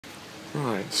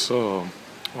Right, so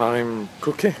I'm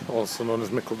Cookie, also known as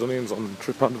Mickeldunians on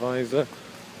TripAdvisor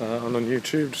and on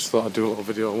YouTube. Just thought I'd do a little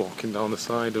video walking down the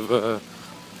side of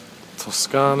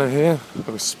Toscana here.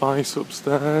 Got a Spice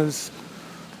upstairs,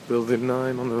 Building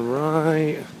 9 on the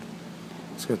right.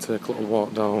 Just going to take a little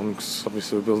walk down because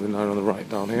obviously we're Building 9 on the right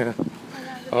down here.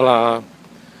 Hola!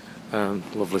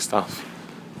 Lovely staff.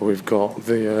 We've got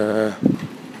the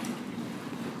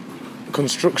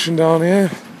construction down here.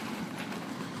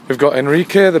 We've got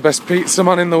Enrique, the best pizza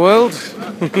man in the world.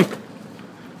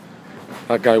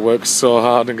 That guy works so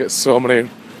hard and gets so many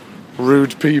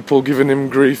rude people giving him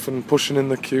grief and pushing in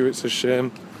the queue. It's a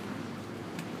shame.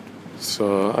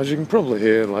 So, as you can probably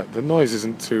hear, like, the noise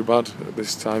isn't too bad at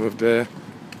this time of day.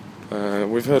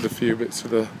 We've heard a few bits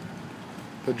of the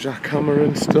jackhammer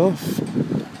and stuff.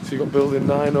 So you've got Building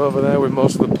 9 over there with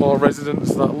most of the poor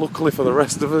residents. That, luckily for the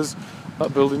rest of us,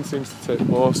 that building seems to take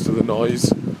most of the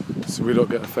noise, so we don't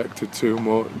get affected too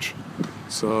much.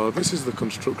 So this is the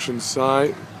construction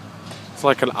site. It's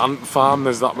like an ant farm.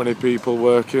 There's that many people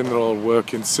working. They're all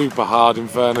working super hard, in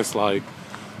fairness. Like,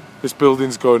 this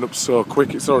building's going up so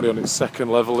quick. It's already on its second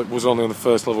level. It was only on the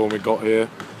first level when we got here.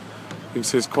 You can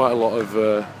see there's quite a lot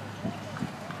of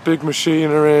big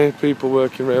machinery, people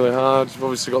working really hard. You've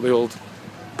obviously got the old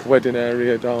wedding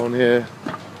area down here.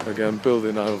 Again,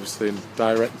 Building 9 obviously in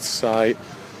direct sight.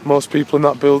 Most people in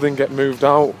that building get moved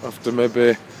out after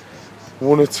maybe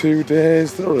 1 or 2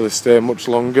 days. They don't really stay much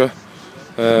longer.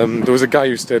 There was a guy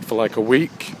who stayed for like a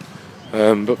week,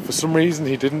 but for some reason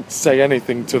he didn't say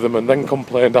anything to them and then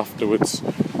complained afterwards,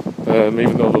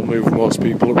 even though they'll move most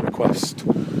people at request.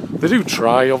 They do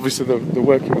try, obviously they're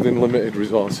working within limited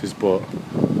resources, but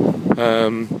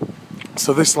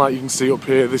so this, like you can see up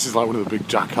here, this is like one of the big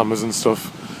jackhammers and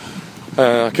stuff.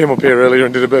 I came up here earlier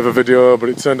and did a bit of a video, but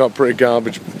it turned out pretty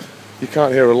garbage. You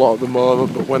can't hear a lot at the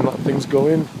moment, but when that thing's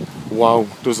going, wow,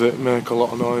 does it make a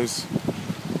lot of noise.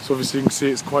 So obviously you can see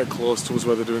it's quite close to us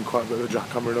where they're doing quite a bit of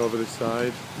jackhammering over this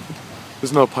side.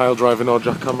 There's no pile driving or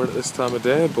jackhammering at this time of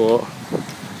day, but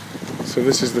so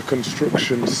this is the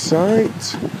construction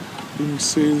site. You can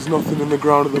see there's nothing in the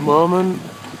ground at the moment,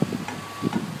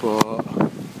 but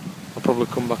I'll probably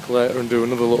come back later and do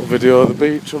another little video of the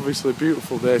beach. Obviously,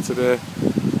 beautiful day today.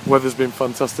 Weather's been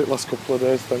fantastic last couple of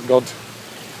days, thank God.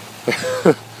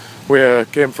 We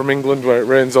came from England where it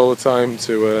rains all the time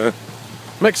to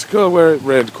Mexico where it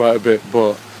rained quite a bit,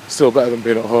 but still better than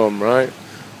being at home, right?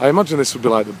 I imagine this would be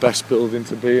like the best building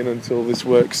to be in until this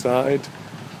work started.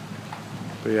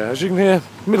 But yeah, as you can hear,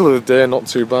 middle of the day, not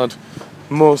too bad.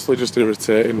 Mostly just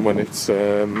irritating when it's 3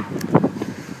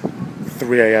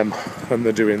 AM and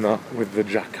they're doing that with the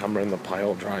jackhammer and the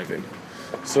pile driving.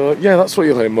 So yeah, that's what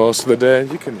you'll hear most of the day.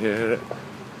 You can hear it,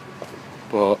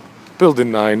 but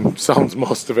Building 9 sounds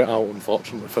most of it out,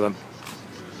 unfortunately for them.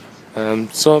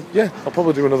 So yeah, I'll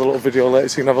probably do another little video later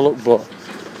so you can have a look, but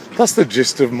that's the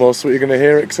gist of most of what you're going to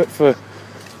hear, except for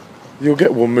you'll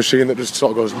get one machine that just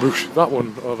sort of goes boosh, that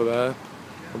one over there,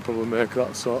 and probably make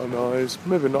that sort of noise.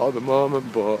 Maybe not at the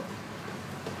moment, but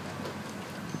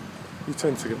you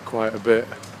tend to get quite a bit.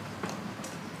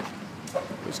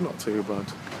 It's not too bad.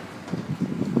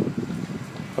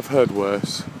 I've heard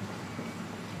worse.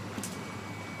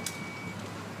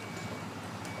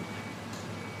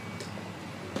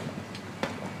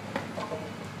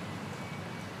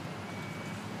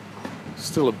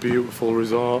 Still a beautiful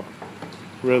resort,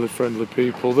 really friendly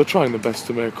people. They're trying their best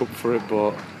to make up for it,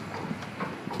 but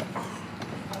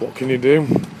what can you do?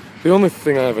 The only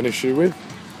thing I have an issue with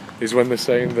is when they're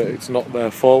saying that it's not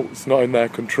their fault, it's not in their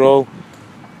control.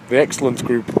 The Excellence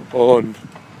Group own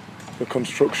the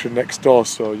construction next door,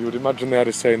 so you would imagine they had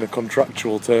a say in the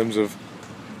contractual terms of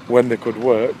when they could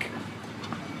work.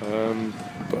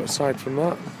 But aside from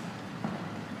that,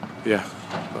 yeah,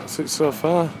 that's it so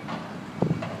far.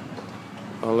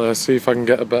 I'll see if I can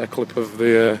get a better clip of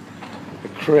the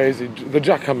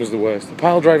jackhammer's the worst. The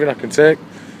pile driving I can take.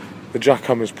 The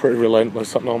jackhammer's pretty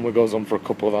relentless. That normally goes on for a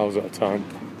couple of hours at a time.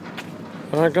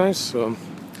 Alright guys, so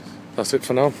that's it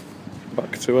for now.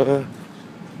 Back to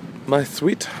my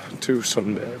suite to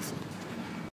sunbathe.